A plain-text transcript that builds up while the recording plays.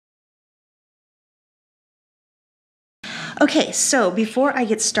Okay, so before I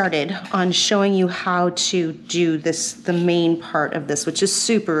get started on showing you how to do this, the main part of this, which is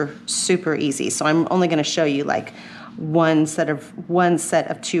super, super easy. So I'm only gonna show you like one set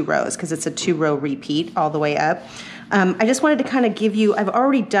of 2 rows because it's a 2-row repeat all the way up. I just wanted to kind of give you, I've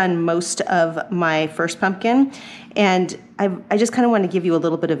already done most of my first pumpkin, and I just kind of want to give you a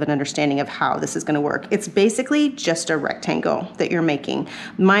little bit of an understanding of how this is going to work. It's basically just a rectangle that you're making.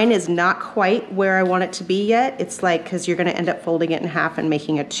 Mine is not quite where I want it to be yet. It's like, because you're going to end up folding it in half and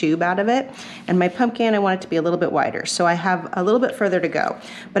making a tube out of it. And my pumpkin, I want it to be a little bit wider. So I have a little bit further to go.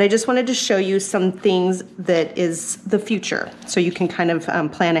 But I just wanted to show you some things that is the future, so you can kind of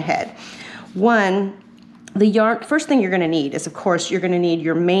plan ahead. One, the yarn, first thing you're gonna need is, of course, you're gonna need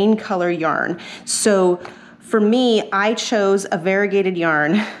your main color yarn. So for me, I chose a variegated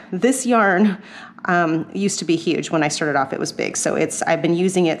yarn. This yarn used to be huge. When I started off, it was big. So I've been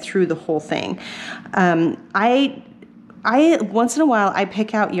using it through the whole thing. I once in a while, I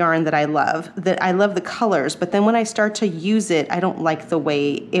pick out yarn that I love the colors, but then when I start to use it, I don't like the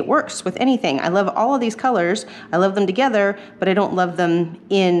way it works with anything. I love all of these colors. I love them together, but I don't love them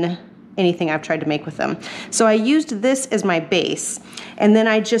in anything I've tried to make with them. So I used this as my base, and then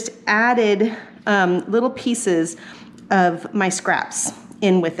I just added little pieces of my scraps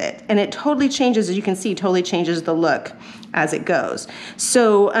in with it. And it totally changes, as you can see, totally changes the look as it goes.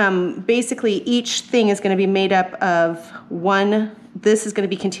 So basically each thing is gonna be made up of one, this is gonna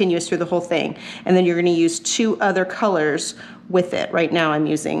be continuous through the whole thing. And then you're gonna use 2 other colors with it. Right now I'm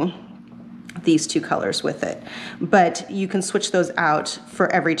using these 2 colors with it, but you can switch those out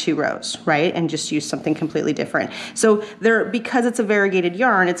for every 2 rows, right? And just use something completely different. So because it's a variegated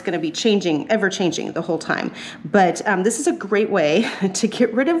yarn, it's going to be changing, ever changing the whole time. But this is a great way to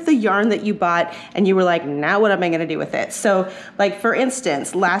get rid of the yarn that you bought and you were like, now what am I going to do with it? So like, for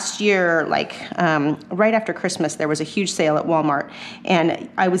instance, last year, like right after Christmas, there was a huge sale at Walmart, and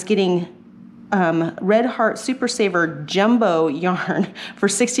I was getting Red Heart Super Saver Jumbo yarn for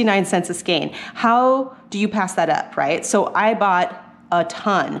 69 cents a skein. How do you pass that up, right? So I bought a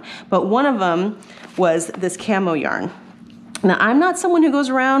ton, but one of them was this camo yarn. Now, I'm not someone who goes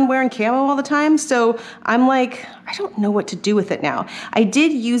around wearing camo all the time, so I'm like, I don't know what to do with it now. I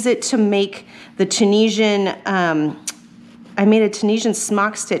did use it to make the Tunisian, I made a Tunisian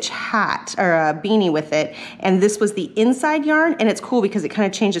smock stitch hat, or a beanie with it, and this was the inside yarn, and it's cool because it kind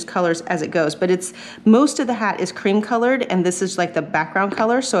of changes colors as it goes, but most of the hat is cream colored, and this is like the background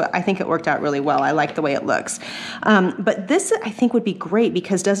color, so I think it worked out really well. I like the way it looks. But this, I think, would be great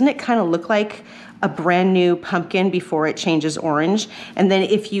because doesn't it kind of look like a brand new pumpkin before it changes orange? And then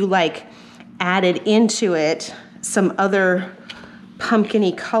if you like added into it some other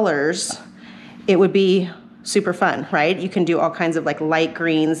pumpkin-y colors, it would be super fun, right? You can do all kinds of like light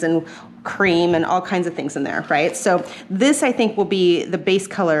greens and cream and all kinds of things in there, right? So this, I think, will be the base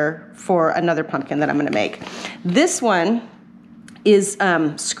color for another pumpkin that I'm gonna make. This one is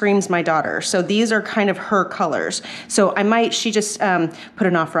Screams My Daughter. So these are kind of her colors. So she just put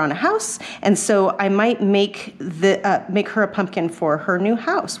an offer on a house, and so I might make her a pumpkin for her new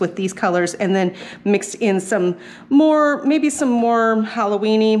house with these colors, and then mix in maybe some more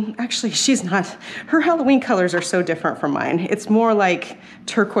Halloween-y. Actually, her Halloween colors are so different from mine. It's more like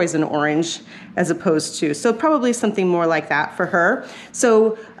turquoise and orange as opposed to, so probably something more like that for her.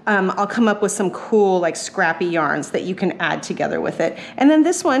 So I'll come up with some cool like scrappy yarns that you can add together with it. And then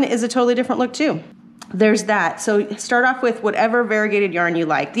this one is a totally different look too. There's that. So start off with whatever variegated yarn you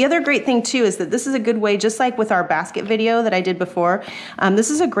like. The other great thing too is that this is a good way, just like with our basket video that I did before, this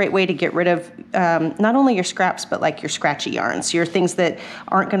is a great way to get rid of not only your scraps, but like your scratchy yarns, your things that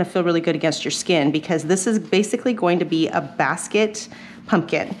aren't gonna feel really good against your skin, because this is basically going to be a basket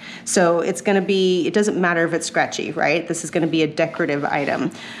pumpkin. So it's gonna be, it doesn't matter if it's scratchy, right? This is gonna be a decorative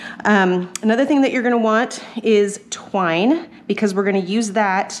item. Another thing that you're gonna want is twine, because we're gonna use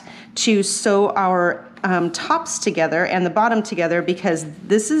that to sew our tops together and the bottom together, because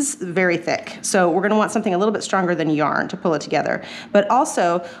this is very thick. So we're gonna want something a little bit stronger than yarn to pull it together. But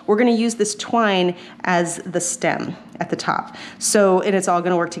also, we're gonna use this twine as the stem at the top. So, and it's all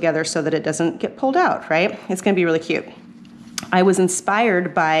gonna work together so that it doesn't get pulled out, right? It's gonna be really cute. I was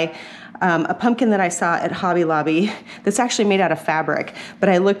inspired by a pumpkin that I saw at Hobby Lobby that's actually made out of fabric, but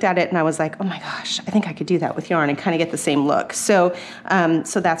I looked at it and I was like, oh my gosh, I think I could do that with yarn and kind of get the same look. So,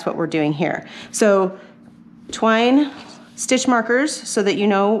 so that's what we're doing here. So twine, stitch markers so that you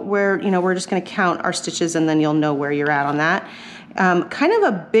know where, we're just gonna count our stitches and then you'll know where you're at on that. Kind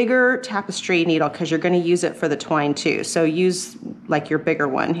of a bigger tapestry needle because you're gonna use it for the twine too. So use like your bigger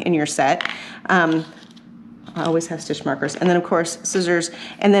one in your set. I always have stitch markers. And then of course scissors.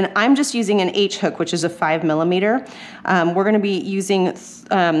 And then I'm just using an H hook, which is a 5mm. We're gonna be using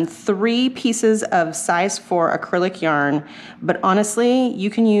 3 pieces of size 4 acrylic yarn, but honestly, you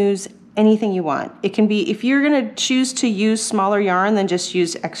can use anything you want. It can be, if you're gonna choose to use smaller yarn, then just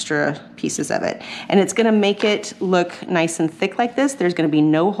use extra pieces of it. And it's gonna make it look nice and thick like this. There's gonna be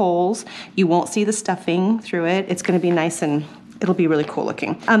no holes. You won't see the stuffing through it. It's gonna be nice and it'll be really cool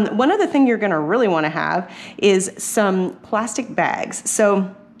looking. One other thing you're gonna really wanna have is some plastic bags.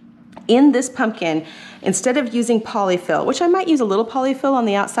 So in this pumpkin, instead of using polyfill, which I might use a little polyfill on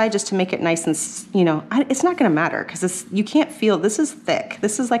the outside just to make it nice and, you know, it's not gonna matter because you can't feel, this is thick.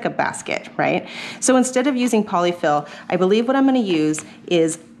 This is like a basket, right? So instead of using polyfill, I believe what I'm gonna use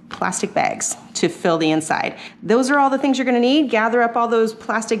is plastic bags to fill the inside. Those are all the things you're gonna need. Gather up all those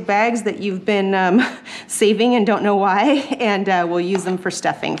plastic bags that you've been saving and don't know why, and we'll use them for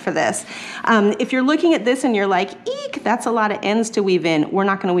stuffing for this. If you're looking at this and you're like, eek, that's a lot of ends to weave in, we're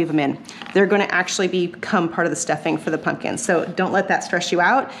not gonna weave them in. They're gonna actually become part of the stuffing for the pumpkin. So don't let that stress you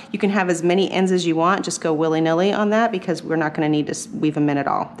out. You can have as many ends as you want, just go willy-nilly on that because we're not gonna need to weave them in at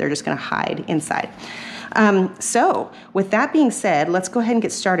all. They're just gonna hide inside. So with that being said, let's go ahead and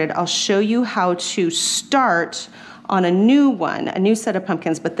get started. I'll show you how to start on a new one, a new set of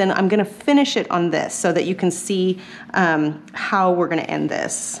pumpkins, but then I'm gonna finish it on this so that you can see how we're gonna end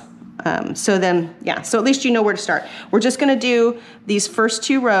this. So at least you know where to start. We're just gonna do these first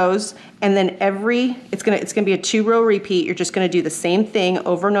 2 rows and then it's gonna be a 2-row repeat. You're just gonna do the same thing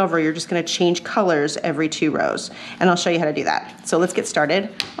over and over. You're just gonna change colors every 2 rows. And I'll show you how to do that. So let's get started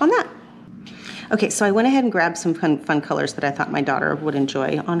on that. Okay, so I went ahead and grabbed some fun colors that I thought my daughter would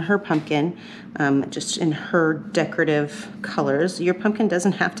enjoy on her pumpkin, just in her decorative colors. Your pumpkin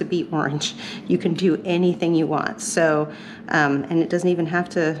doesn't have to be orange. You can do anything you want. So, and it doesn't even have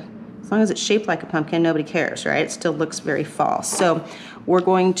to, as long as it's shaped like a pumpkin, nobody cares, right? It still looks very fall. So we're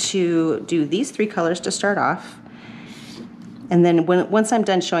going to do these 3 colors to start off. And then once I'm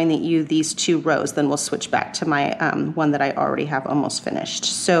done showing you these 2 rows, then we'll switch back to my one that I already have almost finished.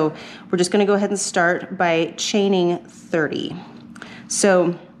 So we're just gonna go ahead and start by chaining 30.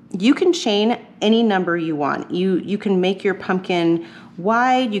 So you can chain any number you want. You can make your pumpkin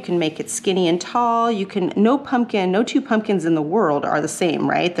wide, you can make it skinny and tall, no 2 pumpkins in the world are the same,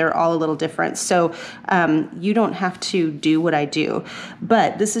 right? They're all a little different. So you don't have to do what I do,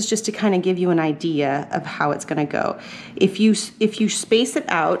 but this is just to kind of give you an idea of how it's gonna go. If you space it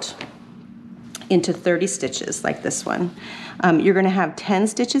out into 30 stitches like this one, you're gonna have 10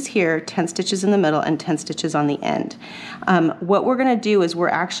 stitches here, 10 stitches in the middle, and 10 stitches on the end. What we're gonna do is we're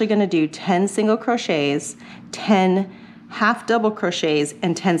actually gonna do 10 single crochets, 10 half double crochets,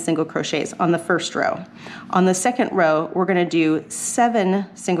 and 10 single crochets on the first row. On the second row, we're gonna do 7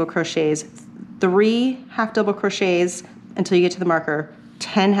 single crochets, 3 half double crochets until you get to the marker,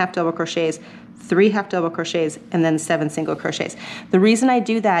 10 half double crochets, 3 half double crochets, and then 7 single crochets. The reason I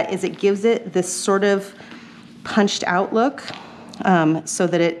do that is it gives it this sort of punched out look, so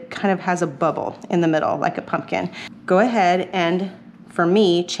that it kind of has a bubble in the middle like a pumpkin. Go ahead and, for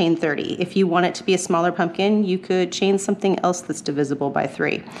me, chain 30. If you want it to be a smaller pumpkin, you could chain something else that's divisible by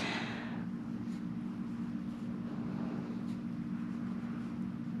 3.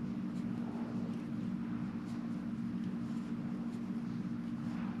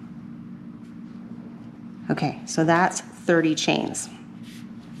 Okay, so that's 30 chains.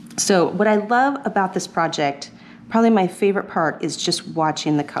 So what I love about this project, probably my favorite part, is just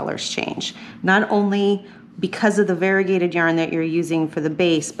watching the colors change. Not only because of the variegated yarn that you're using for the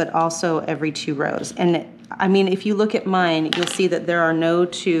base, but also every 2 rows. And I mean, if you look at mine, you'll see that there are no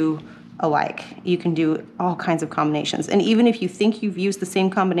 2 alike. You can do all kinds of combinations. And even if you think you've used the same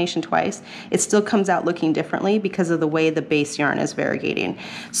combination twice, it still comes out looking differently because of the way the base yarn is variegating.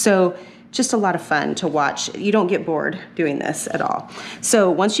 So just a lot of fun to watch. You don't get bored doing this at all. So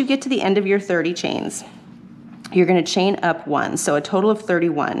once you get to the end of your 30 chains, you're gonna chain up 1, so a total of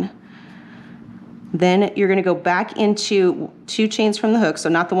 31. Then you're gonna go back into 2 chains from the hook, so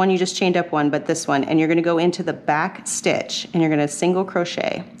not the one you just chained up 1, but this one, and you're gonna go into the back stitch and you're gonna single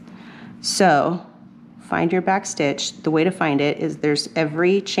crochet. So find your back stitch. The way to find it is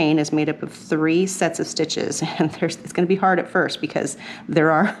every chain is made up of 3 sets of stitches, and it's gonna be hard at first because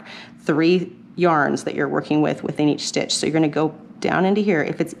there are 3 yarns that you're working with within each stitch. So you're gonna go down into here.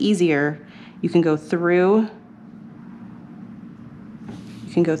 If it's easier, you can go through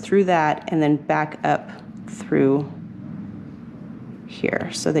that and then back up through here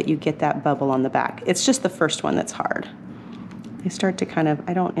so that you get that bubble on the back. It's just the first one that's hard. They start to kind of,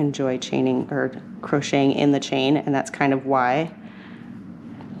 I don't enjoy chaining or crocheting in the chain, and that's kind of why.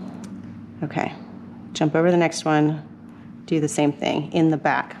 Okay, jump over the next one, do the same thing in the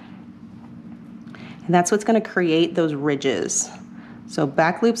back. And that's what's going to create those ridges. So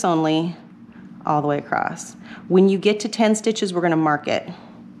back loops only, all the way across. When you get to 10 stitches, we're going to mark it.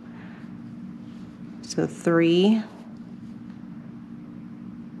 So 3,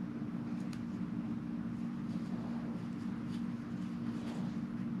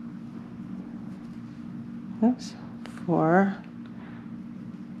 oops, 4,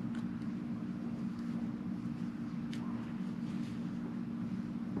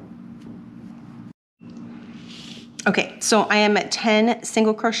 okay, so I am at 10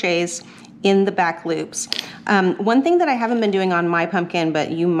 single crochets in the back loops. One thing that I haven't been doing on my pumpkin,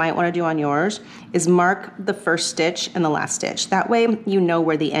 but you might want to do on yours, is mark the first stitch and the last stitch. That way you know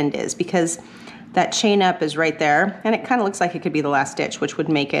where the end is, because that chain up is right there, and it kind of looks like it could be the last stitch, which would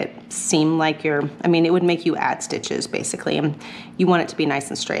make it seem like you're, I mean, it would make you add stitches basically, and you want it to be nice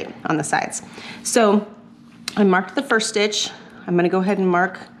and straight on the sides. So I marked the first stitch. I'm going to go ahead and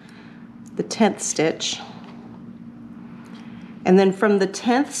mark the 10th stitch. And then from the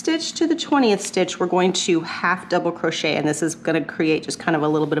 10th stitch to the 20th stitch, we're going to half double crochet, and this is going to create just kind of a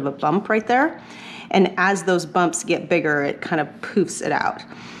little bit of a bump right there. And as those bumps get bigger, it kind of poofs it out.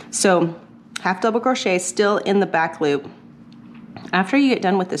 So half double crochet still in the back loop. After you get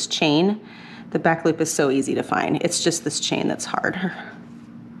done with this chain, the back loop is so easy to find. It's just this chain that's hard.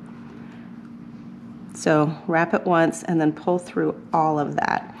 So wrap it once and then pull through all of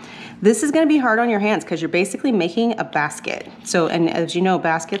that. This is going to be hard on your hands because you're basically making a basket. So, and as you know,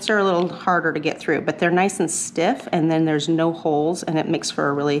 baskets are a little harder to get through, but they're nice and stiff, and then there's no holes, and it makes for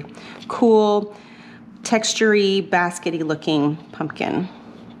a really cool, textury, baskety looking pumpkin.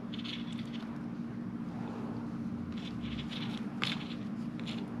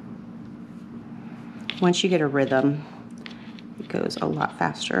 Once you get a rhythm, it goes a lot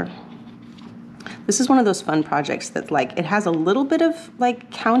faster. This is one of those fun projects that, like, it has a little bit of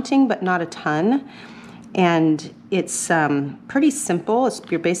like counting, but not a ton. And it's pretty simple.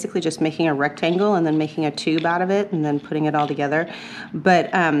 You're basically just making a rectangle and then making a tube out of it and then putting it all together. But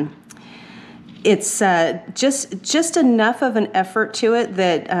it's just enough of an effort to it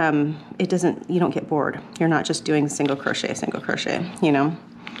that you don't get bored. You're not just doing single crochet, you know?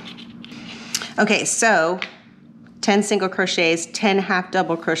 Okay, so 10 single crochets, 10 half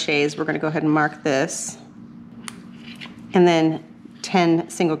double crochets. We're going to go ahead and mark this. And then 10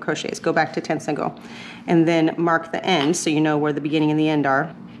 single crochets. Go back to 10 single. And then mark the end so you know where the beginning and the end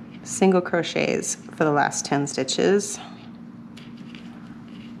are. Single crochets for the last 10 stitches.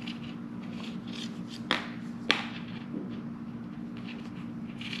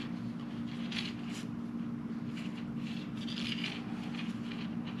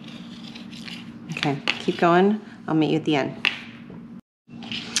 Okay, keep going. I'll meet you at the end.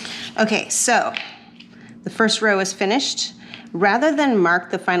 Okay, so the first row is finished. Rather than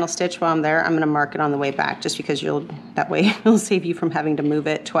mark the final stitch while I'm there, I'm going to mark it on the way back, just because that way it'll save you from having to move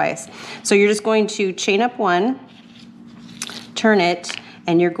it twice. So you're just going to chain up one, turn it,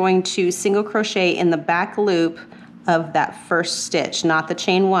 and you're going to single crochet in the back loop of that first stitch, not the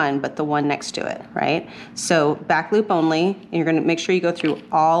chain one, but the one next to it, right? So back loop only, and you're gonna make sure you go through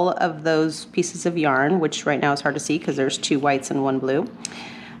all of those pieces of yarn, which right now is hard to see because there's 2 whites and 1 blue.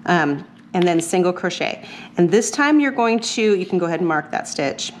 And then single crochet. And this time you're going to, you can go ahead and mark that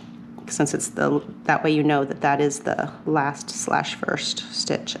stitch, since it's that way you know that that is the last / first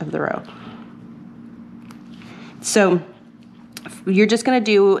stitch of the row. So you're just going to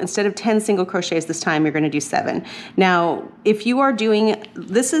do, instead of 10 single crochets this time, you're going to do 7. Now, if you are doing,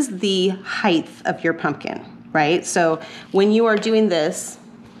 this is the height of your pumpkin, right? So when you are doing this,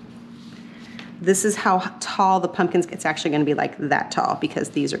 this is how tall the pumpkin's, it's actually going to be like that tall,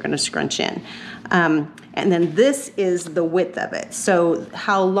 because these are going to scrunch in. And then this is the width of it. So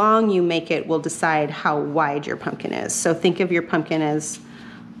how long you make it will decide how wide your pumpkin is. So think of your pumpkin as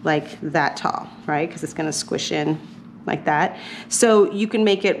like that tall, right? Because it's going to squish in like that. So you can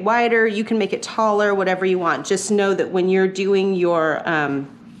make it wider, you can make it taller, whatever you want. Just know that when you're doing your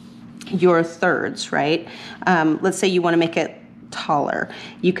thirds, right? Let's say you want to make it taller.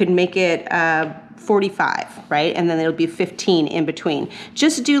 You could make it 45, right? And then it'll be 15 in between.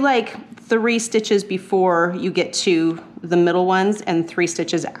 Just do like 3 stitches before you get to the middle ones and 3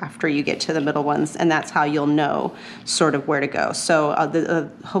 stitches after you get to the middle ones, and that's how you'll know sort of where to go. So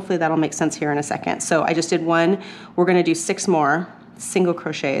hopefully that'll make sense here in a second. So I just did 1. We're going to do 6 more single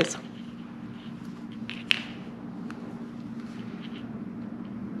crochets.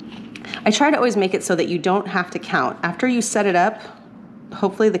 I try to always make it so that you don't have to count. After you set it up,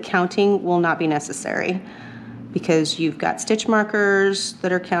 hopefully the counting will not be necessary. because you've got stitch markers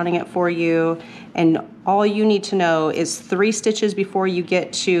that are counting it for you, and all you need to know is 3 stitches before you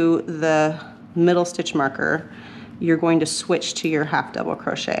get to the middle stitch marker, you're going to switch to your half double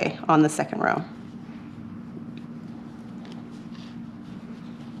crochet on the second row.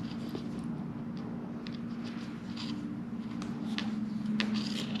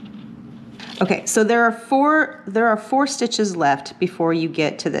 Okay, so there are four stitches left before you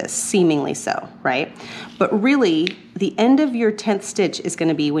get to this, seemingly so, right? But really, the end of your 10th stitch is going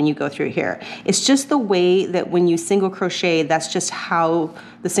to be when you go through here. It's just the way that when you single crochet, that's just how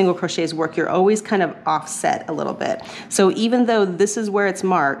the single crochets work. You're always kind of offset a little bit. So even though this is where it's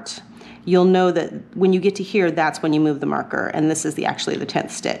marked, you'll know that when you get to here, that's when you move the marker, and this is actually the 10th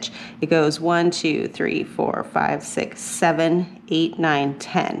stitch. It goes 1, 2, 3, 4, 5, 6, 7, 8, 9,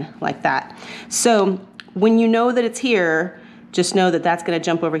 10, like that. So when you know that it's here, just know that that's going to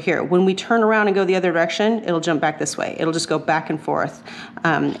jump over here. When we turn around and go the other direction, it'll jump back this way. It'll just go back and forth,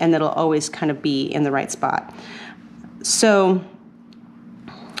 and it'll always kind of be in the right spot. So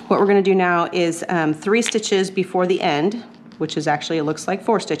what we're going to do now is 3 stitches before the end, which is actually, it looks like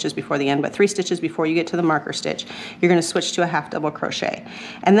 4 stitches before the end, but 3 stitches before you get to the marker stitch, you're going to switch to a half double crochet.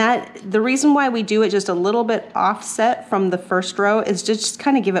 And the reason why we do it just a little bit offset from the first row is just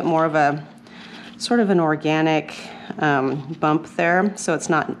kind of give it more of a sort of an organic bump there, so it's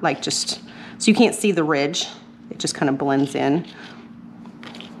not like so you can't see the ridge, it just kind of blends in.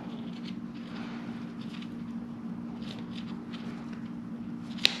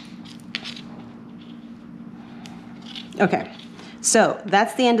 Okay, so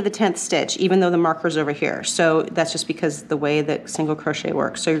that's the end of the 10th stitch, even though the marker's over here. So that's just because the way that single crochet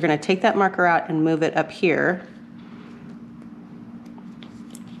works. So you're going to take that marker out and move it up here.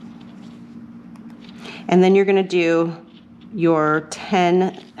 And then you're going to do your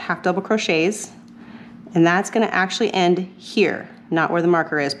 10 half double crochets, and that's going to actually end here, not where the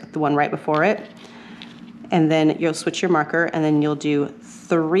marker is, but the one right before it. And then you'll switch your marker, and then you'll do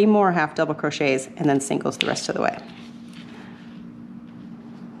 3 more half double crochets and then singles the rest of the way.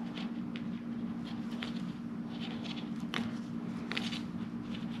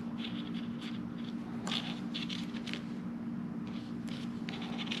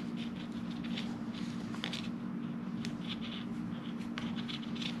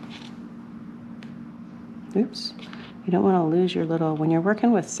 Oops, you don't want to lose your little, when you're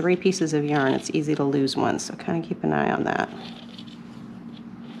working with 3 pieces of yarn, it's easy to lose one, so kind of keep an eye on that.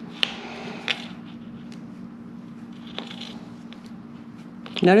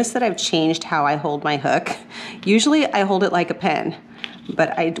 Notice that I've changed how I hold my hook. Usually I hold it like a pen,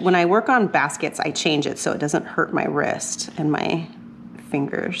 but when I work on baskets, I change it so it doesn't hurt my wrist and my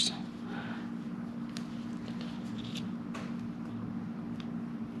fingers.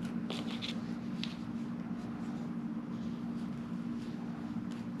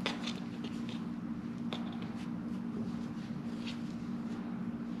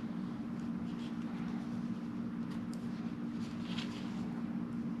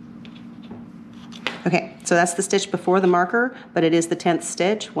 Okay, so that's the stitch before the marker, but it is the 10th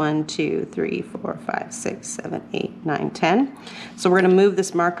stitch. 1, 2, 3, 4, 5, 6, 7, 8, 9, 10. So we're going to move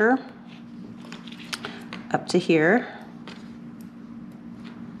this marker up to here.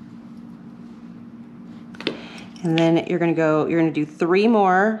 And then you're going to do 3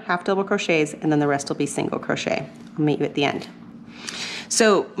 more half double crochets, and then the rest will be single crochet. I'll meet you at the end.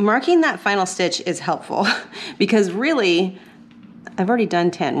 So marking that final stitch is helpful because really, I've already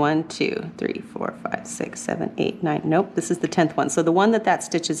done 10. 1, 2, 3, 4, 5, 6, 7, 8, 9. Nope, this is the 10th one. So the one that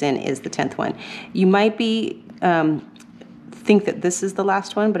stitch is in is the 10th one. You might think that this is the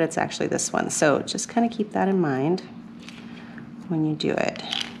last one, but it's actually this one. So just kind of keep that in mind when you do it.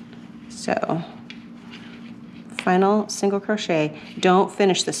 So final single crochet. Don't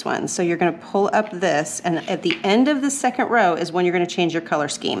finish this one. So you're going to pull up this, and at the end of the second row is when you're going to change your color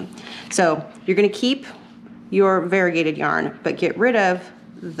scheme. So you're going to keep your variegated yarn, but get rid of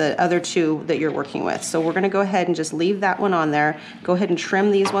the other 2 that you're working with. So we're going to go ahead and just leave that one on there. Go ahead and trim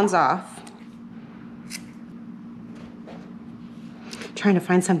these ones off. Trying to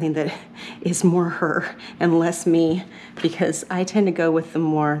find something that is more her and less me, because I tend to go with the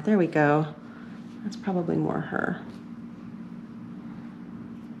more, there we go. That's probably more her.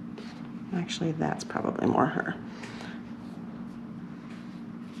 Actually, that's probably more her.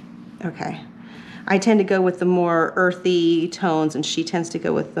 Okay. I tend to go with the more earthy tones, and she tends to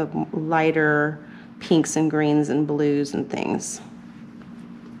go with the lighter pinks and greens and blues and things.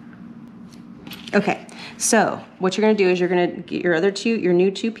 Okay, so what you're going to do is you're going to get your new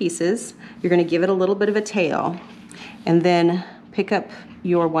 2 pieces. You're going to give it a little bit of a tail, and then pick up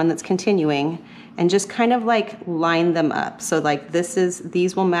your one that's continuing, and just kind of like line them up. So like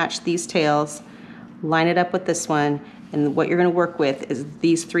these will match these tails, line it up with this one, and what you're gonna work with is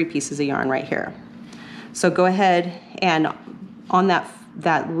these 3 pieces of yarn right here. So go ahead and on that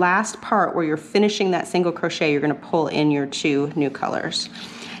last part where you're finishing that single crochet, you're gonna pull in your 2 new colors.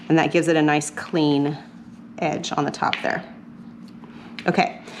 And that gives it a nice clean edge on the top there.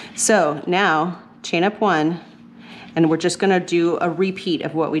 Okay, so now chain up 1, and we're just gonna do a repeat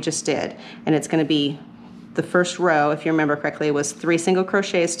of what we just did. And it's gonna be the first row, if you remember correctly, was 3 single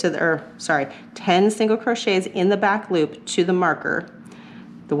crochets to the, or sorry, 10 single crochets in the back loop to the marker,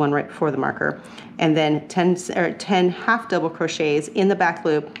 the one right before the marker, and then 10 half double crochets in the back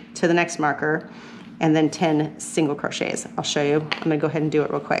loop to the next marker, and then 10 single crochets. I'll show you. I'm gonna go ahead and do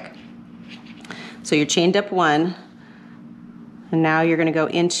it real quick. So you're chained up 1, and now you're gonna go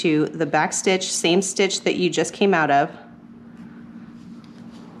into the back stitch, same stitch that you just came out of.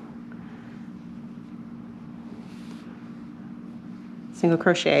 Single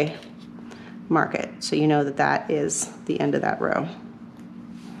crochet, mark it, so you know that that is the end of that row.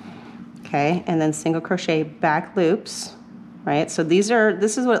 Okay, and then single crochet back loops, right? So this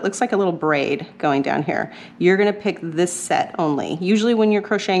is what it looks like, a little braid going down here. You're gonna pick this set only. Usually when you're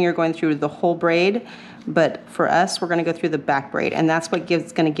crocheting, you're going through the whole braid, but for us, we're gonna go through the back braid, and that's what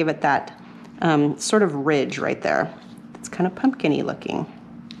gonna give it that sort of ridge right there. It's kind of pumpkin-y looking.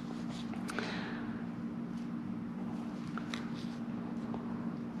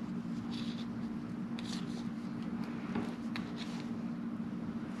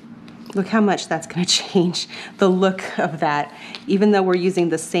 Look how much that's going to change the look of that. Even though we're using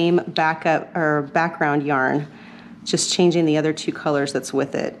the same backup or background yarn, just changing the other 2 colors that's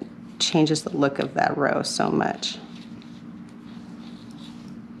with it changes the look of that row so much.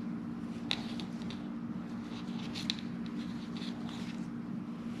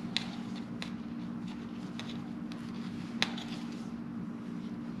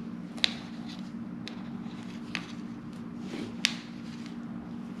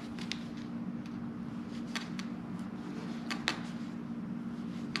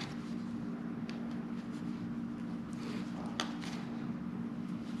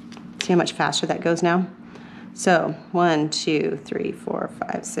 See how much faster that goes now? So 1, 2, 3, 4,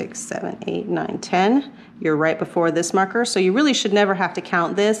 5, 6, 7, 8, 9, 10. You're right before this marker, so you really should never have to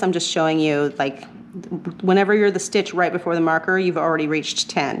count this. I'm just showing you, like, whenever you're the stitch right before the marker, you've already reached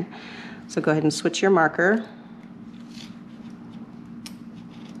 10. So go ahead and switch your marker.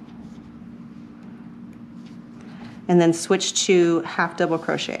 And then switch to half double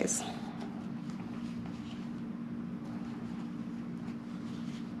crochets.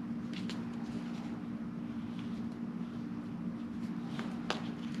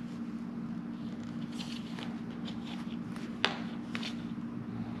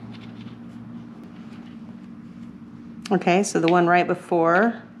 Okay, so the one right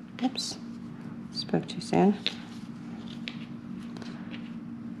before, oops, spoke too soon.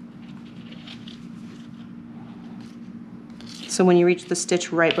 So when you reach the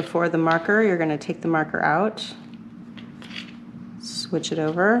stitch right before the marker, you're going to take the marker out, switch it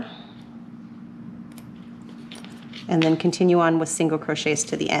over, and then continue on with single crochets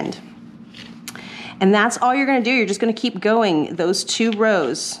to the end. And that's all you're going to do. You're just going to keep going those 2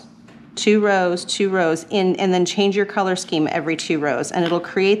 rows. 2 rows, 2 rows in, and then change your color scheme every 2 rows, and it'll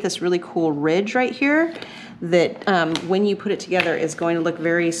create this really cool ridge right here that when you put it together is going to look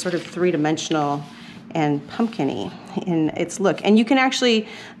very sort of 3-dimensional and pumpkin-y in its look. And you can actually,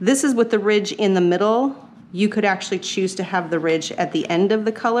 this is with the ridge in the middle. You could actually choose to have the ridge at the end of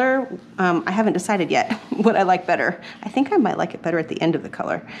the color. I haven't decided yet what I like better. I think I might like it better at the end of the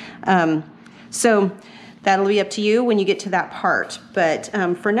color. So that'll be up to you when you get to that part. But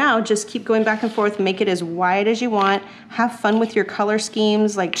for now, just keep going back and forth, make it as wide as you want, have fun with your color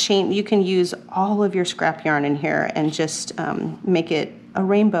schemes, like you can use all of your scrap yarn in here and just make it a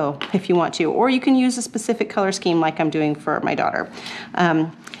rainbow if you want to, or you can use a specific color scheme like I'm doing for my daughter.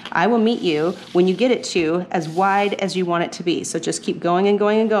 I will meet you when you get it to as wide as you want it to be. So just keep going and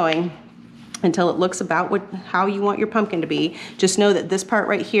going and going until it looks about how you want your pumpkin to be. Just know that this part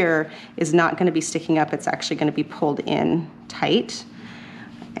right here is not going to be sticking up. It's actually going to be pulled in tight,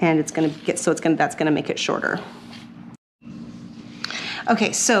 and it's going to get that's going to make it shorter.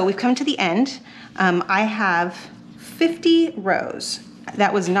 Okay, so we've come to the end. I have 50 rows.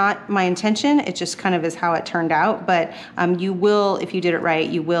 That was not my intention. It just kind of is how it turned out. But you will, if you did it right,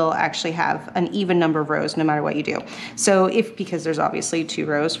 you will actually have an even number of rows no matter what you do. So because there's obviously 2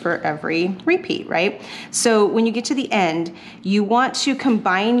 rows for every repeat, right? So when you get to the end, you want to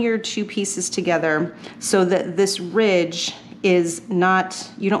combine your 2 pieces together so that this ridge is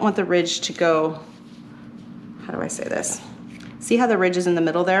not, you don't want the ridge to go, how do I say this? See how the ridge is in the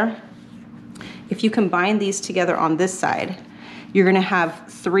middle there? If you combine these together on this side, you're gonna have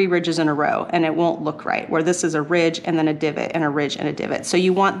 3 ridges in a row and it won't look right, where this is a ridge and then a divot and a ridge and a divot. So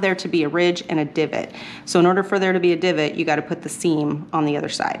you want there to be a ridge and a divot. So in order for there to be a divot, you gotta put the seam on the other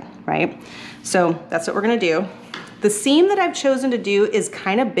side, right? So that's what we're gonna do. The seam that I've chosen to do is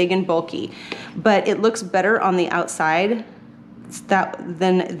kind of big and bulky, but it looks better on the outside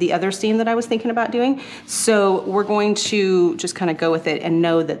than the other seam that I was thinking about doing. So we're going to just kind of go with it and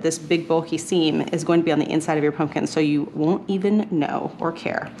know that this big bulky seam is going to be on the inside of your pumpkin, so you won't even know or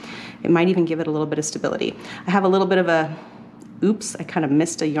care. It might even give it a little bit of stability. I have a little bit of a, oops, I kind of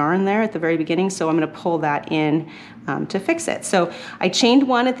missed a yarn there at the very beginning, so I'm gonna pull that in to fix it. So I chained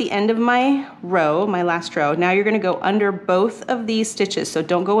 1 at the end of my row, my last row. Now you're gonna go under both of these stitches. So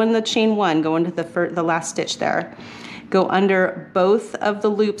don't go in the chain 1, go into the last stitch there. Go under both of the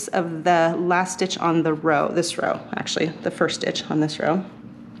loops of the last stitch on the row, this row, actually, the first stitch on this row.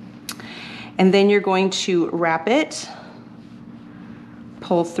 And then you're going to wrap it,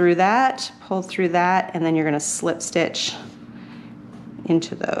 pull through that, and then you're gonna slip stitch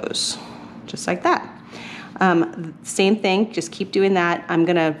into those, just like that. Same thing, just keep doing that. I'm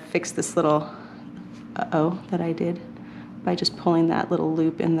gonna fix this little uh-oh that I did by just pulling that little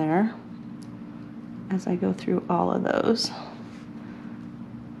loop in there as I go through all of those.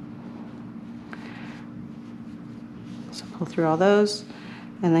 So pull through all those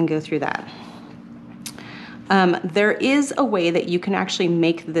and then go through that. There is a way that you can actually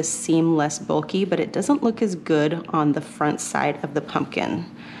make this seam less bulky, but it doesn't look as good on the front side of the pumpkin.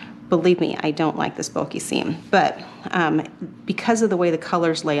 Believe me, I don't like this bulky seam, but because of the way the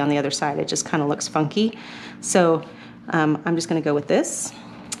colors lay on the other side, it just kind of looks funky. So I'm just gonna go with this,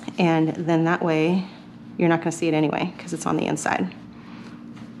 and then that way you're not gonna see it anyway because it's on the inside.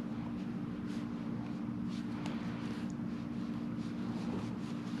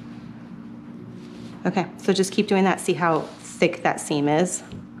 Okay, so just keep doing that. See how thick that seam is?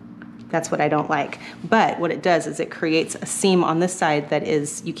 That's what I don't like. But what it does is it creates a seam on this side that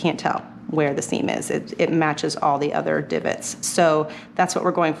is, you can't tell where the seam is. It matches all the other divots. So that's what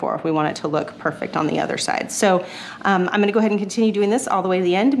we're going for. We want it to look perfect on the other side. So I'm gonna go ahead and continue doing this all the way to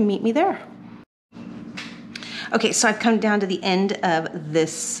the end. Meet me there. Okay, so I've come down to the end of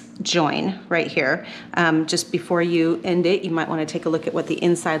this join right here. Just before you end it, you might want to take a look at what the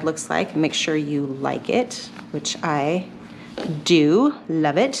inside looks like and make sure you like it, which I do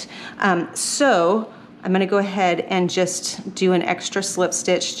love it. So I'm gonna go ahead and just do an extra slip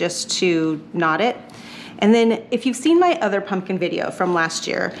stitch just to knot it. And then if you've seen my other pumpkin video from last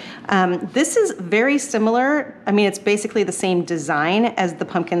year, this is very similar. I mean, it's basically the same design as the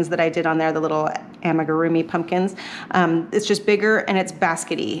pumpkins that I did on there, the little amigurumi pumpkins. It's just bigger and it's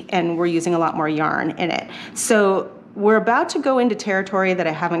baskety, and we're using a lot more yarn in it. So we're about to go into territory that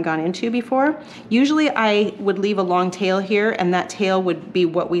I haven't gone into before. Usually I would leave a long tail here, and that tail would be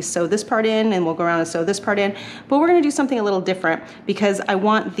what we sew this part in, and we'll go around and sew this part in. But we're gonna do something a little different because I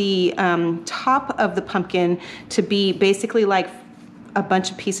want the top of the pumpkin to be basically like a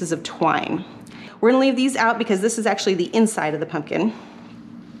bunch of pieces of twine. We're gonna leave these out because this is actually the inside of the pumpkin.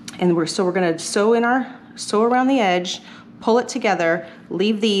 And we're gonna sew around the edge, pull it together,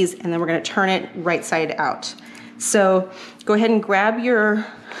 leave these, and then we're gonna turn it right side out. So go ahead and grab your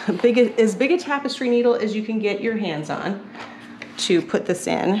as big a tapestry needle as you can get your hands on to put this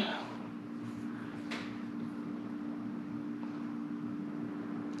in.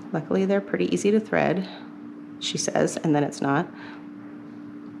 Luckily they're pretty easy to thread, she says, and then it's not.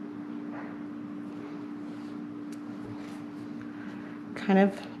 Kind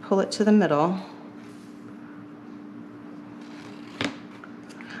of pull it to the middle.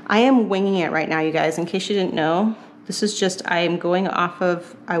 I am winging it right now, you guys, in case you didn't know. This is just, I am going off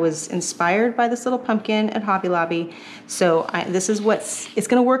of, I was inspired by this little pumpkin at Hobby Lobby. So this is it's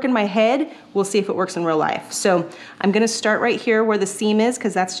gonna work in my head. We'll see if it works in real life. So I'm gonna start right here where the seam is,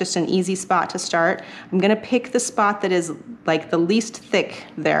 because that's just an easy spot to start. I'm gonna pick the spot that is like the least thick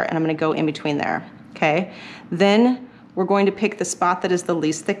there, and I'm gonna go in between there, okay? Then we're going to pick the spot that is the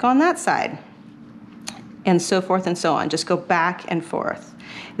least thick on that side, and so forth and so on. Just go back and forth.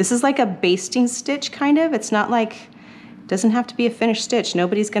 This is like a basting stitch, kind of. It's not like, it doesn't have to be a finished stitch.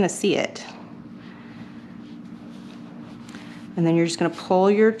 Nobody's gonna see it. And then you're just gonna pull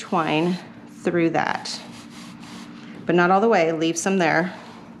your twine through that. But not all the way, leave some there,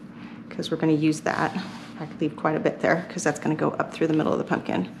 because we're gonna use that. I could leave quite a bit there, because that's gonna go up through the middle of the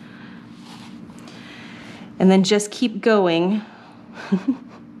pumpkin. And then just keep going.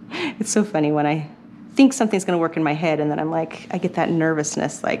 It's so funny when I think something's gonna work in my head, and then I'm like, I get that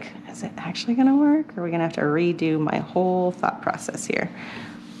nervousness, like, is it actually gonna work? Or are we gonna have to redo my whole thought process here?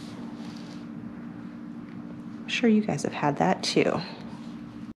 I'm sure you guys have had that too.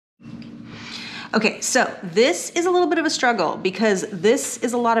 Okay, so this is a little bit of a struggle because this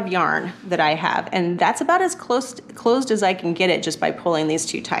is a lot of yarn that I have, and that's about as closed as I can get it just by pulling these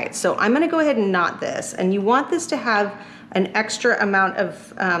two tight. So I'm gonna go ahead and knot this, and you want this to have an extra amount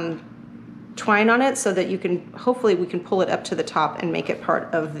of twine on it so that you can, hopefully we can pull it up to the top and make it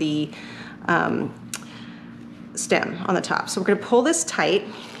part of the stem on the top. So we're gonna pull this tight.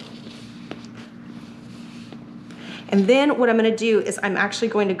 And then what I'm gonna do is I'm actually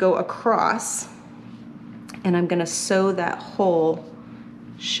going to go across and I'm gonna sew that hole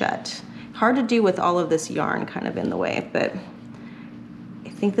shut. Hard to do with all of this yarn kind of in the way, but I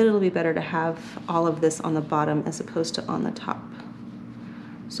think that it'll be better to have all of this on the bottom as opposed to on the top.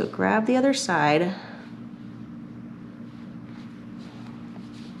 So grab the other side.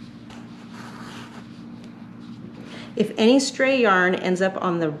 If any stray yarn ends up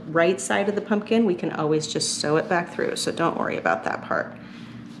on the right side of the pumpkin, we can always just sew it back through, so don't worry about that part.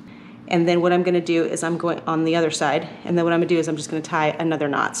 And then what I'm gonna do is I'm going on the other side, and then what I'm gonna do is I'm just gonna tie another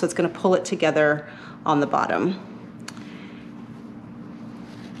knot. So it's gonna pull it together on the bottom.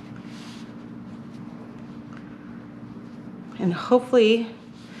 And hopefully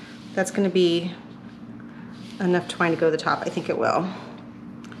that's gonna be enough twine to go to the top. I think it will.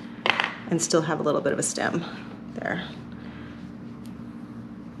 And still have a little bit of a stem there.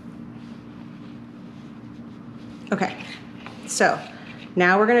 Okay, so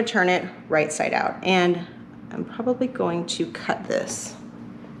now we're gonna turn it right side out, and I'm probably going to cut this.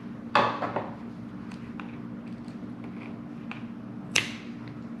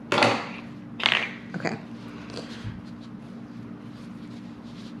 Okay.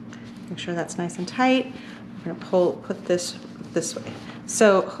 Make sure that's nice and tight. We're gonna put this way.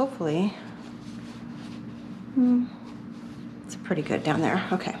 So hopefully, it's pretty good down there.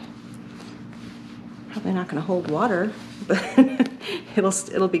 Okay. Probably not gonna hold water, but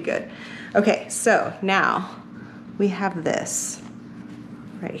it'll be good. Okay, so now we have this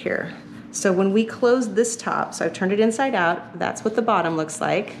right here. So when we close this top, so I've turned it inside out, that's what the bottom looks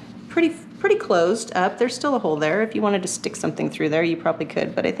like. Pretty closed up. There's still a hole there. If you wanted to stick something through there, you probably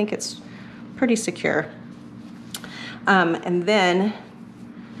could, but I think it's pretty secure. And then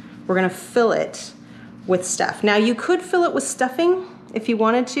we're gonna fill it with stuff. Now you could fill it with stuffing if you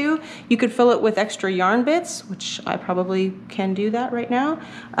wanted to. You could fill it with extra yarn bits, which I probably can do that right now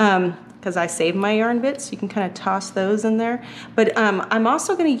because I save my yarn bits. You can kind of toss those in there. But I'm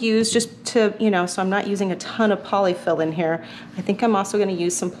also gonna use, just to, so I'm not using a ton of polyfill in here, I think I'm also gonna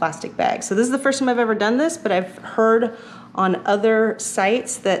use some plastic bags. So this is the first time I've ever done this, but I've heard on other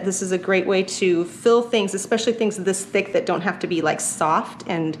sites that this is a great way to fill things, especially things this thick that don't have to be like soft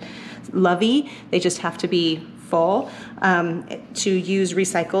and lovey. They just have to be full, to use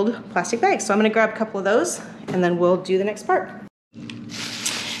recycled plastic bags. So I'm gonna grab a couple of those and then we'll do the next part.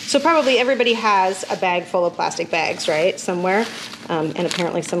 So probably everybody has a bag full of plastic bags, right, somewhere, and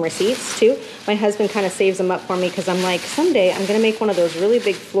apparently some receipts too. My husband kind of saves them up for me because I'm like, someday I'm gonna make one of those really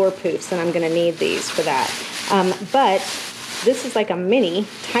big floor poofs and I'm gonna need these for that. But this is like a mini,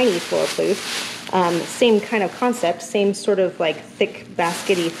 tiny floor poof. Same kind of concept, same sort of like thick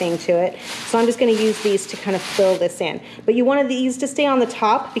baskety thing to it. So I'm just gonna use these to kind of fill this in. But you wanted these to stay on the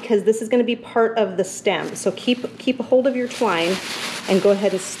top because this is gonna be part of the stem. So keep a hold of your twine and go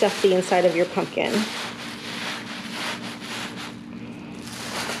ahead and stuff the inside of your pumpkin.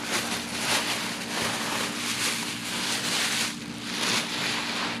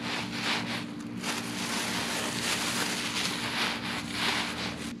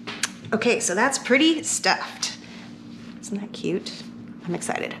 Okay, so that's pretty stuffed. Isn't that cute? I'm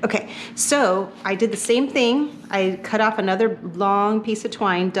excited. Okay, so I did the same thing. I cut off another long piece of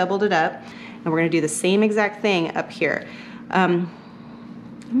twine, doubled it up, and we're gonna do the same exact thing up here. I'm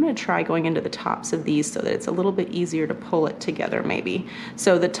gonna try going into the tops of these so that it's a little bit easier to pull it together maybe.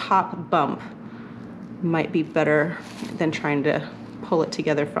 So the top bump might be better than trying to pull it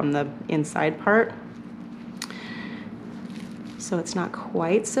together from the inside part. So it's not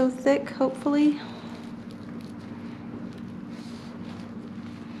quite so thick, hopefully.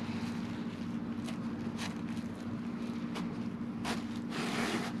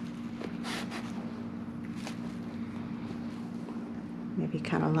 Maybe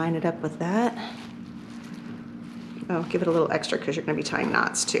kind of line it up with that. Oh, give it a little extra because you're going to be tying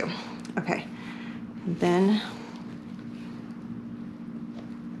knots too. Okay, and then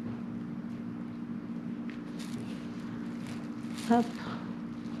up,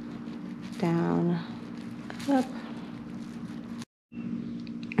 down, up.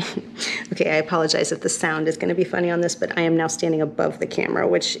 Okay, I apologize if the sound is going to be funny on this, but I am now standing above the camera,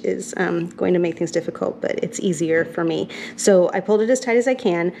 which is going to make things difficult, but it's easier for me. So I pulled it as tight as I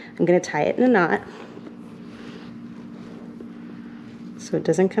can. I'm going to tie it in a knot so it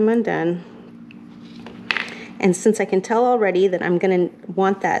doesn't come undone. And since I can tell already that I'm going to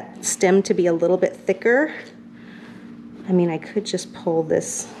want that stem to be a little bit thicker, I mean, I could just pull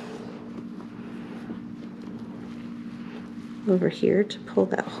this over here to pull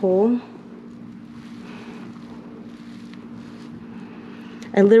that hole.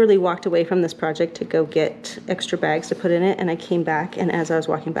 I literally walked away from this project to go get extra bags to put in it, and I came back, and as I was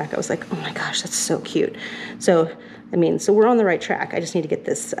walking back, I was like, oh my gosh, that's so cute. So, I mean, so we're on the right track. I just need to get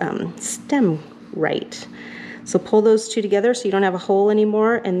this stem right. So pull those two together so you don't have a hole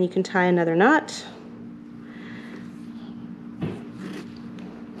anymore, and you can tie another knot.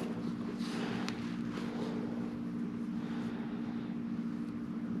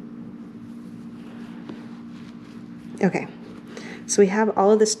 Okay. So we have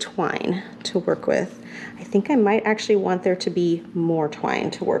all of this twine to work with. I think I might actually want there to be more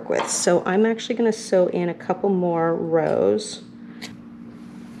twine to work with. So I'm actually going to sew in a couple more rows.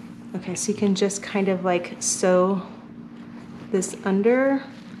 Okay, so you can just kind of like sew this under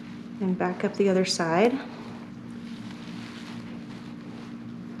and back up the other side.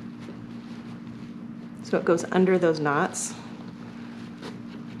 So it goes under those knots.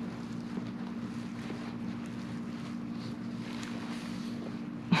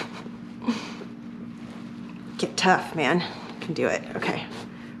 Get tough, man. You can do it. Okay.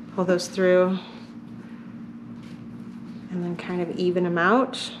 Pull those through and then kind of even them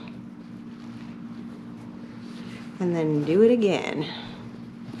out. And then do it again.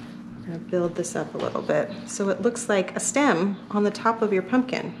 I'm gonna build this up a little bit so it looks like a stem on the top of your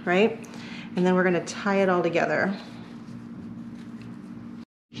pumpkin, right? And then we're gonna tie it all together.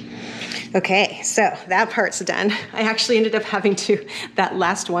 Okay, so that part's done. I actually ended up having to, that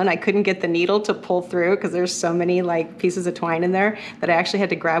last one, I couldn't get the needle to pull through because there's so many like pieces of twine in there that I actually had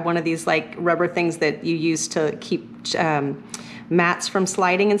to grab one of these like rubber things that you use to keep mats from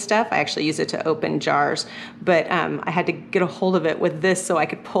sliding and stuff. I actually use it to open jars, but I had to get a hold of it with this so I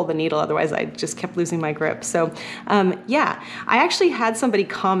could pull the needle, otherwise I just kept losing my grip. So yeah, I actually had somebody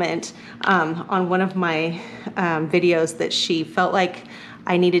comment on one of my videos that she felt like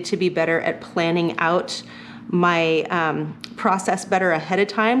I needed to be better at planning out my process better ahead of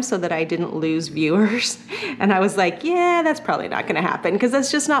time so that I didn't lose viewers. And I was like, yeah, that's probably not gonna happen because that's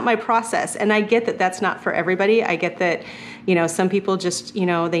just not my process. And I get that that's not for everybody. I get that, you know, some people just, you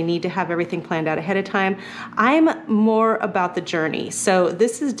know, they need to have everything planned out ahead of time. I'm more about the journey. So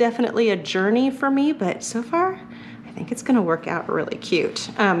this is definitely a journey for me, but so far, I think it's gonna work out really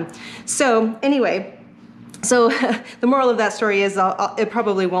cute. So anyway, so the moral of that story is it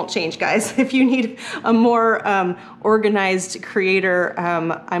probably won't change, guys. If you need a more organized creator,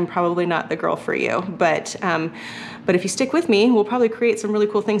 I'm probably not the girl for you. But if you stick with me, we'll probably create some really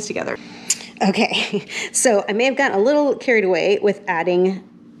cool things together. Okay, so I may have gotten a little carried away with adding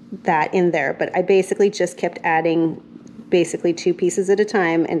that in there, but I basically just kept adding basically 2 pieces at a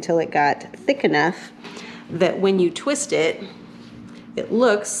time until it got thick enough that when you twist it, it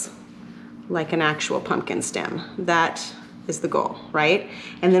looks like an actual pumpkin stem. That is the goal, right?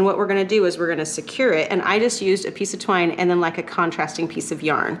 And then what we're gonna do is we're gonna secure it, and I just used a piece of twine and then like a contrasting piece of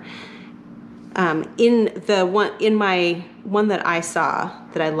yarn. In my one that I saw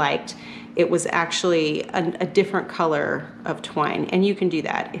that I liked, it was actually a different color of twine, and you can do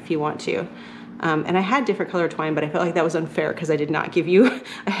that if you want to. And I had different color twine, but I felt like that was unfair because I did not give you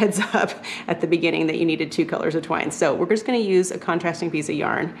a heads up at the beginning that you needed 2 colors of twine. So we're just gonna use a contrasting piece of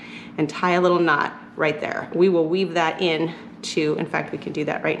yarn and tie a little knot right there. We will weave that in fact, we can do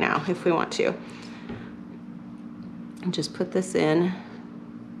that right now if we want to. And just put this in.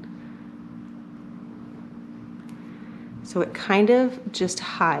 So it kind of just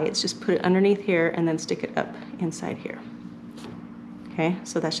hides, just put it underneath here and then stick it up inside here. Okay,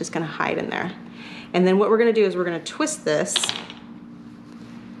 so that's just gonna hide in there. And then what we're gonna do is we're gonna twist this,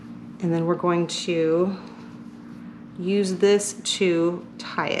 and then we're going to use this to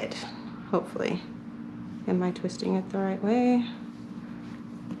tie it, hopefully. Am I twisting it the right way?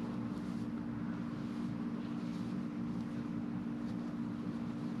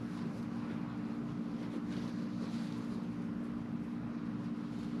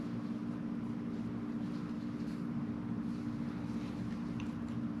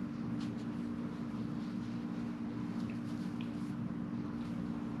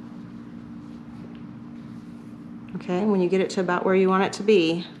 Okay, when you get it to about where you want it to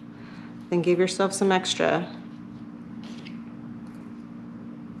be, then give yourself some extra.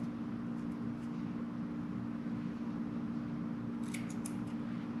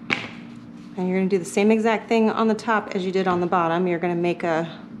 And you're gonna do the same exact thing on the top as you did on the bottom. You're gonna make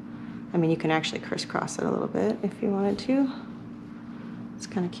a, I mean, you can actually crisscross it a little bit if you wanted to. It's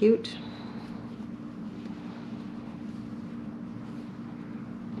kind of cute.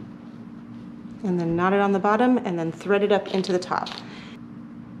 And then knot it on the bottom and then thread it up into the top.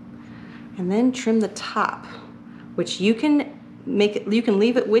 And then trim the top, which you can make it, you can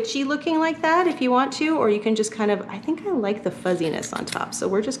leave it witchy looking like that if you want to, or you can just kind of, I think I like the fuzziness on top. So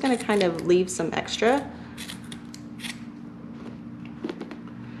we're just gonna kind of leave some extra.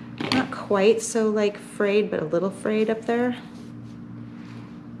 Not quite so like frayed, but a little frayed up there.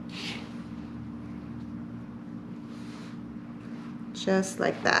 Just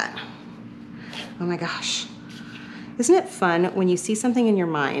like that. Oh my gosh. Isn't it fun when you see something in your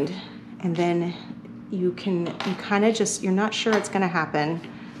mind and then you kind of just, you're not sure it's gonna happen.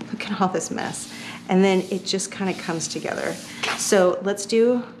 Look at all this mess. And then it just kind of comes together. So let's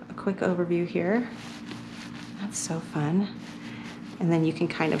do a quick overview here. That's so fun. And then you can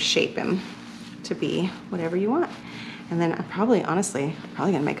kind of shape him to be whatever you want. And then I'm probably, honestly,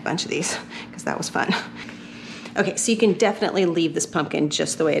 gonna make a bunch of these because that was fun. Okay, so you can definitely leave this pumpkin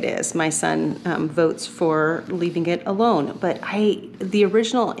just the way it is. My son votes for leaving it alone, but the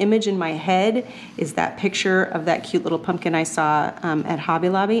original image in my head is that picture of that cute little pumpkin I saw at Hobby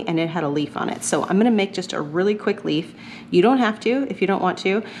Lobby, and it had a leaf on it. So I'm gonna make just a really quick leaf. You don't have to if you don't want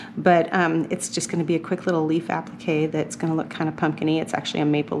to, but it's just gonna be a quick little leaf applique that's gonna look kind of pumpkin-y. It's actually a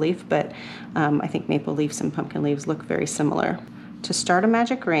maple leaf, but I think maple leaves and pumpkin leaves look very similar. To start a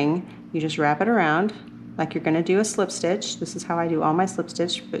magic ring, you just wrap it around like you're gonna do a slip stitch. This is how I do all my slip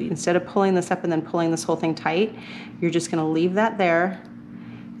stitch, but instead of pulling this up and then pulling this whole thing tight, you're just gonna leave that there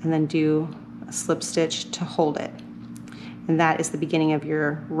and then do a slip stitch to hold it. And that is the beginning of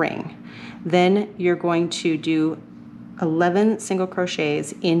your ring. Then you're going to do 11 single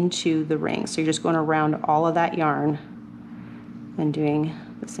crochets into the ring. So you're just going around all of that yarn and doing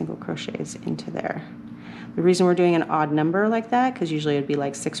the single crochets into there. The reason we're doing an odd number like that, because usually it'd be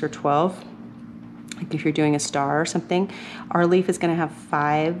like 6 or 12, like if you're doing a star or something, our leaf is going to have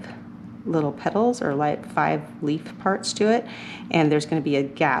 5 little petals or like 5 leaf parts to it, and there's going to be a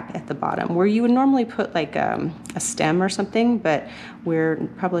gap at the bottom where you would normally put like a stem or something, but we're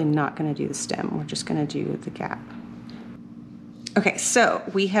probably not going to do the stem. We're just going to do the gap. Okay, so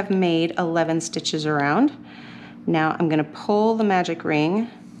we have made 11 stitches around. Now I'm going to pull the magic ring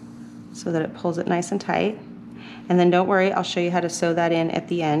so that it pulls it nice and tight, and then don't worry, I'll show you how to sew that in at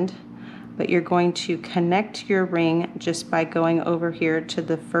the end. But you're going to connect your ring just by going over here to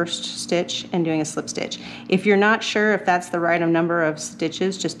the first stitch and doing a slip stitch. If you're not sure if that's the right number of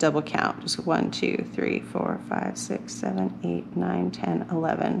stitches, just double count. Just 1, 2, 3, 4, 5, 6, 7, 8, 9, 10,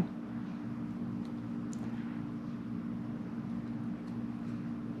 11.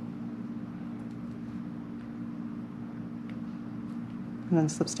 And then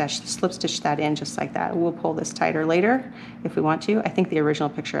slip stitch that in just like that. We'll pull this tighter later if we want to. I think the original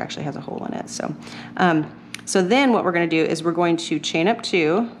picture actually has a hole in it. So, so then what we're going to do is we're going to chain up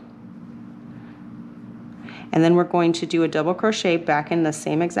 2, and then we're going to do a double crochet back in the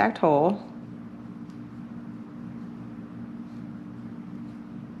same exact hole.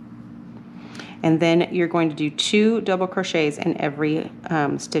 And then you're going to do 2 double crochets in every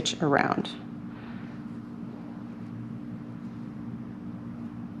stitch around.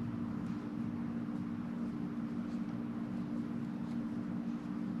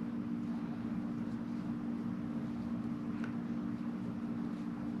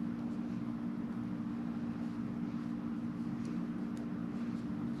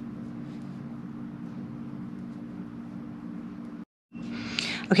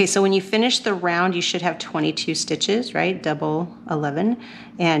 Okay, so when you finish the round, you should have 22 stitches, right? Double 11.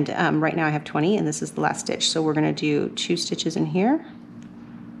 And right now I have 20, and this is the last stitch. So we're gonna do 2 stitches in here,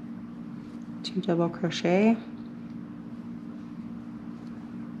 2 double crochet.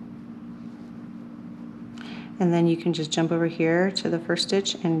 And then you can just jump over here to the first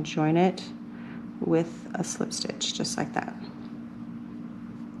stitch and join it with a slip stitch, just like that.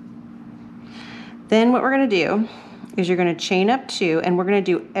 Then what we're gonna do is you're going to chain up 2, and we're going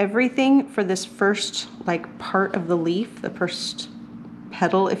to do everything for this first like part of the leaf, the first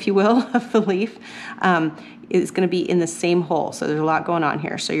petal, if you will, of the leaf, is going to be in the same hole. So there's a lot going on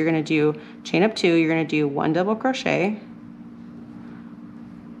here. So you're going to do chain up 2, you're going to do 1 double crochet,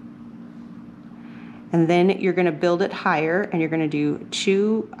 and then you're going to build it higher, and you're going to do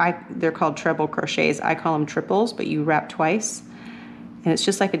 2, they're called treble crochets. I call them triples, but you wrap twice. And it's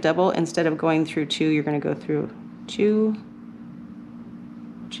just like a double. Instead of going through 2, you're going to go through 2,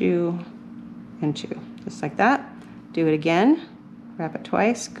 2, and 2, just like that. Do it again, wrap it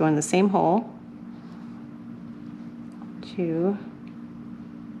twice, go in the same hole, 2,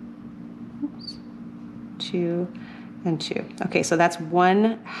 oops, 2, and 2. Okay, so that's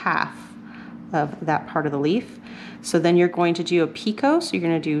 1/2 of that part of the leaf. So then you're going to do a picot, so you're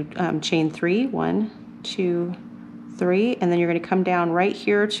going to do chain 3, 1, 2, 3, and then you're going to come down right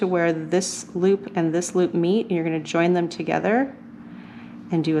here to where this loop and this loop meet, and you're going to join them together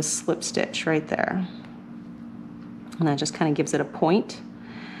and do a slip stitch right there. And that just kind of gives it a point.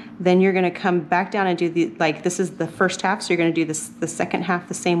 Then you're going to come back down and do the, like this is the first half, so you're going to do this the second half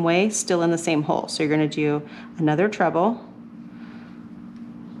the same way, still in the same hole. So you're going to do another treble,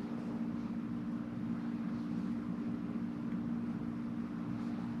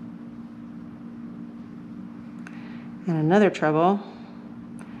 and another treble,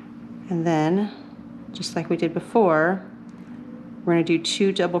 and then just like we did before, we're going to do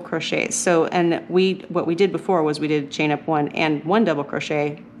 2 double crochets. So, and what we did before was we did chain up 1 and 1 double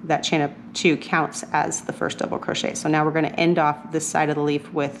crochet. That chain up 2 counts as the first double crochet. So now we're going to end off this side of the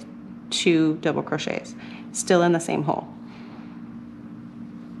leaf with 2 double crochets, still in the same hole.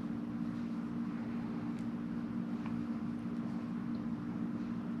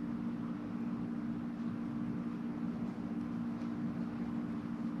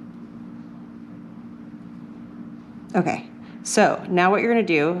 Okay, so now what you're going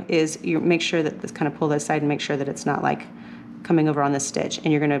to do is you make sure that this, kind of pull this side and make sure that it's not like coming over on this stitch, and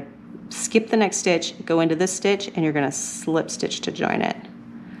you're going to skip the next stitch, go into this stitch, and you're going to slip stitch to join it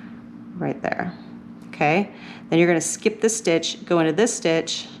right there. Okay, then you're going to skip this stitch, go into this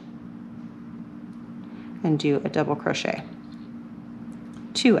stitch, and do a double crochet.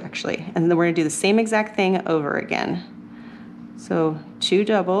 2 actually, and then we're going to do the same exact thing over again. So 2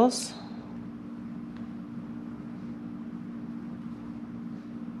 doubles,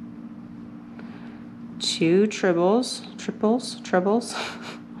 2 trebles, trebles,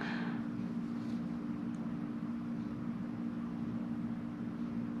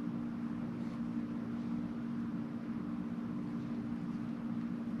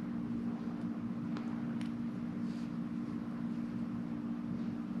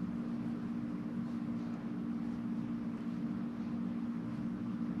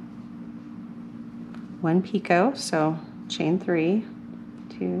 one picot, so chain 3,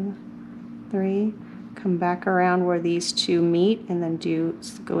 2, 3, come back around where these 2 meet, and then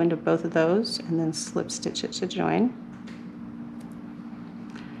go into both of those, and then slip stitch it to join.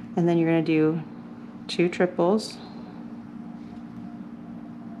 And then you're going to do 2 triples,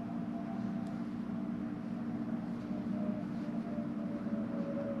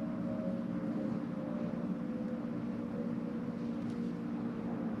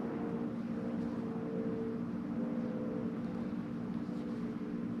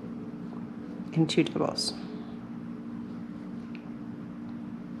 and 2 doubles.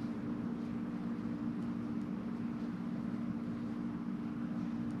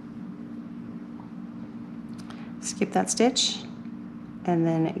 Skip that stitch and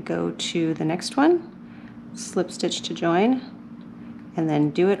then go to the next one, slip stitch to join, and then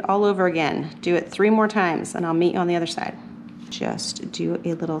do it all over again. Do it 3 more times and I'll meet you on the other side. Just do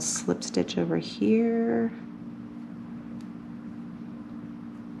a little slip stitch over here.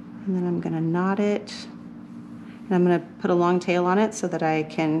 And then I'm going to knot it, and I'm going to put a long tail on it so that I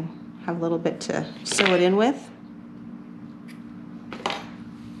can have a little bit to sew it in with.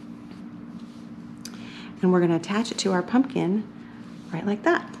 And we're going to attach it to our pumpkin right like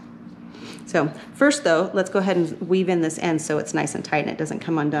that. So first though, let's go ahead and weave in this end so it's nice and tight and it doesn't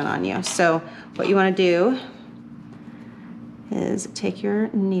come undone on you. So what you want to do is take your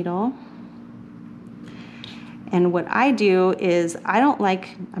needle, and what I do is I'm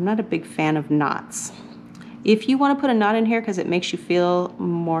not a big fan of knots. If you want to put a knot in here because it makes you feel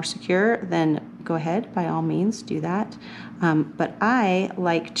more secure, then go ahead, by all means, do that. But I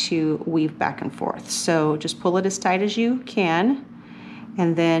like to weave back and forth. So just pull it as tight as you can,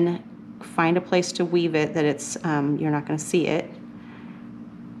 and then find a place to weave it that it's you're not going to see it.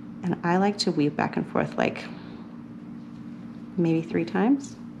 And I like to weave back and forth like maybe 3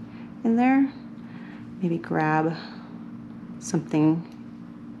 times in there. Maybe grab something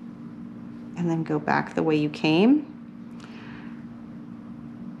and then go back the way you came.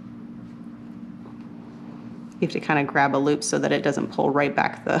 You have to kind of grab a loop so that it doesn't pull right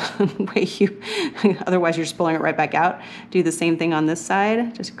back the way you, otherwise you're just pulling it right back out. Do the same thing on this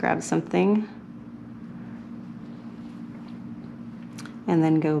side. Just grab something and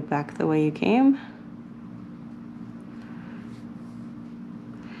then go back the way you came.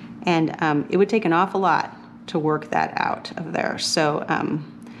 And it would take an awful lot to work that out of there. So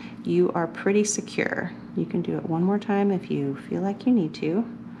you are pretty secure. You can do it one more time if you feel like you need to,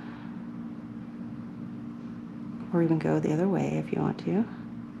 or even go the other way if you want to.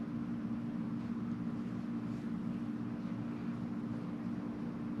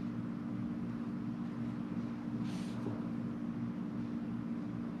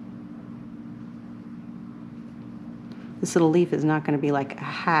 This little leaf is not going to be like a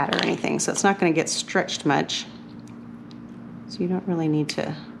hat or anything, so it's not going to get stretched much. So you don't really need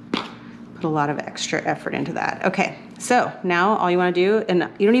to put a lot of extra effort into that. Okay, so now all you want to do, and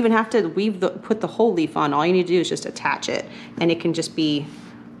you don't even have to put the whole leaf on, all you need to do is just attach it, and it can just be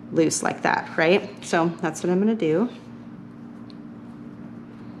loose like that, right? So that's what I'm going to do.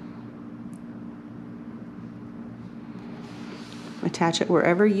 Attach it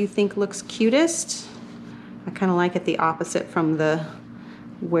wherever you think looks cutest. I kind of like it the opposite from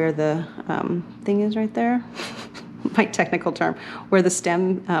where the thing is right there. My technical term, where the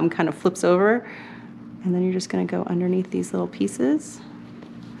stem kind of flips over, and then you're just going to go underneath these little pieces.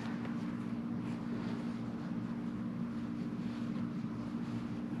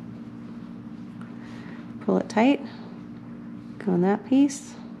 Pull it tight, go in that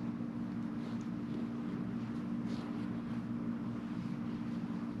piece.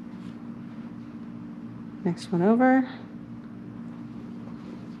 Next one over.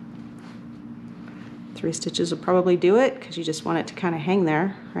 3 stitches will probably do it because you just want it to kind of hang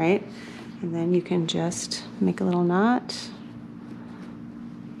there, right? And then you can just make a little knot.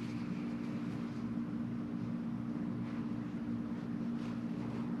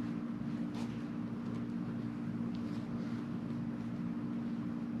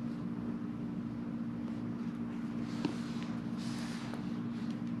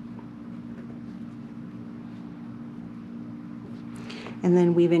 And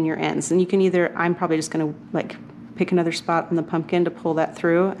then weave in your ends. And you can either, I'm probably just gonna like pick another spot on the pumpkin to pull that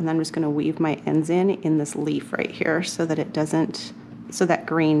through, and then I'm just gonna weave my ends in this leaf right here so that it doesn't, so that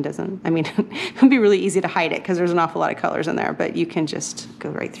green doesn't, I mean, it would be really easy to hide it because there's an awful lot of colors in there, but you can just go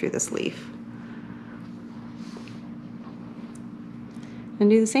right through this leaf.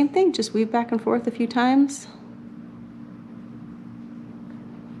 And do the same thing, just weave back and forth a few times.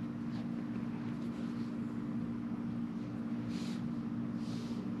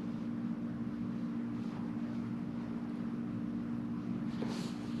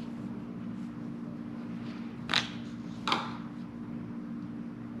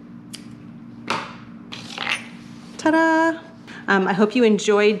 Ta-da! I hope you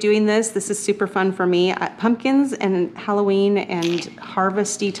enjoyed doing this. This is super fun for me. Pumpkins and Halloween and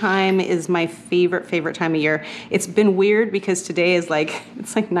harvesty time is my favorite time of year. It's been weird because today is like,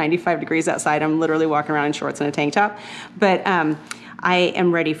 it's like 95 degrees outside. I'm literally walking around in shorts and a tank top. But I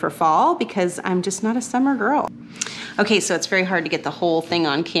am ready for fall because I'm just not a summer girl. Okay, so it's very hard to get the whole thing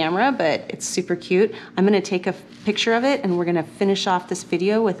on camera, but it's super cute. I'm gonna take a picture of it and we're gonna finish off this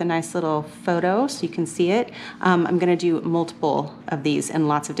video with a nice little photo so you can see it. I'm gonna do multiple of these in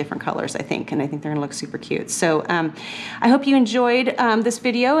lots of different colors, I think, and I think they're gonna look super cute. So I hope you enjoyed this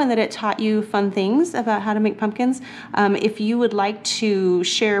video and that it taught you fun things about how to make pumpkins. If you would like to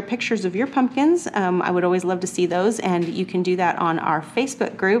share pictures of your pumpkins, I would always love to see those, and you can do that on our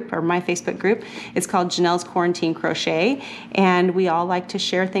Facebook group, or my Facebook group. It's called Ginell's Quarantine Crochet, and we all like to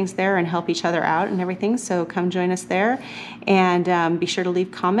share things there and help each other out and everything, so come join us there. And be sure to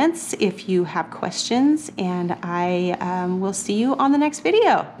leave comments if you have questions, and I will see you on the next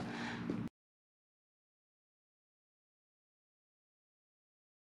video.